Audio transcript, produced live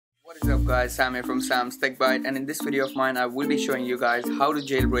up guys, Sam here from SamsTech, and in this video of mine I will be showing you guys how to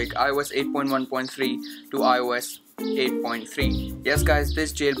jailbreak iOS 8.1.3 to iOS 8.3. Yes guys,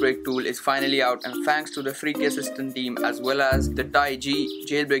 this jailbreak tool is finally out, and thanks to the Freaky Assistant team as well as the TaiG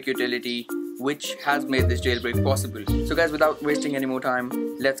jailbreak utility which has made this jailbreak possible. So guys, without wasting any more time,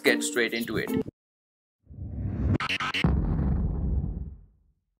 let's get straight into it.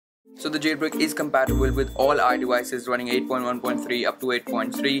 So the jailbreak is compatible with all iDevices running 8.1.3 up to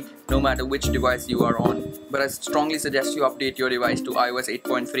 8.3, no matter which device you are on. But I strongly suggest you update your device to iOS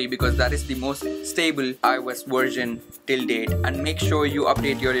 8.3 because that is the most stable iOS version till date, and make sure you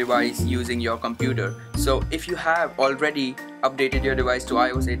update your device using your computer. So if you have already updated your device to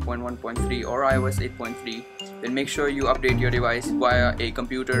iOS 8.1.3 or iOS 8.3, then make sure you update your device via a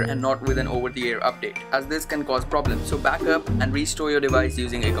computer and not with an over-the-air update, as this can cause problems. So back up and restore your device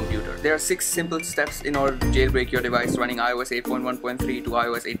using a computer. There are 6 simple steps in order to jailbreak your device running iOS 8.1.3 to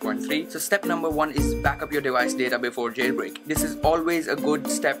iOS 8.3. So step number 1 is back up your device data before jailbreak. This is always a good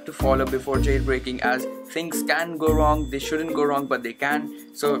step to follow before jailbreaking, as things can go wrong. They shouldn't go wrong, but they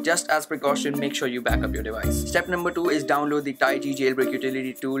can. So just as precaution, make sure you back up your device. Step number 2 is download the TaiG jailbreak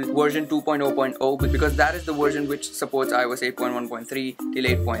utility tool version 2.0.0 because that is the version which supports iOS 8.1.3 till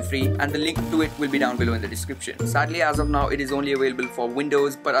 8.3, and the link to it will be down below in the description. Sadly, as of now, it is only available for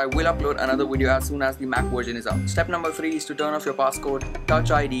Windows, but I will upload another video as soon as the Mac version is out. Step number 3 is to turn off your passcode,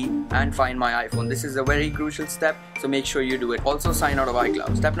 Touch ID, and Find My iPhone. This is a very crucial step, so make sure you do it. Also, sign out of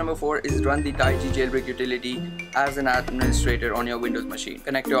iCloud. Step number 4 is run the TaiG jailbreak utility as an administrator on your Windows machine.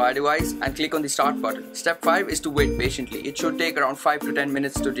 Connect your iDevice and click on the start button. Step 5 is to wait patiently. It should take around 5 to 10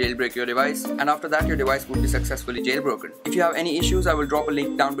 minutes to jailbreak your device, and after that your device would be successfully jailbroken. If you have any issues, I will drop a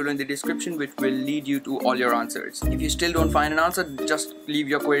link down below in the description which will lead you to all your answers. If you still don't find an answer, just leave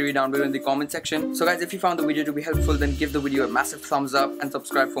your query down below in the comment section. So guys, if you found the video to be helpful, then give the video a massive thumbs up and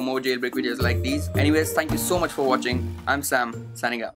subscribe for more jailbreak videos like these. Anyways, thank you so much for watching. I'm Sam, signing out.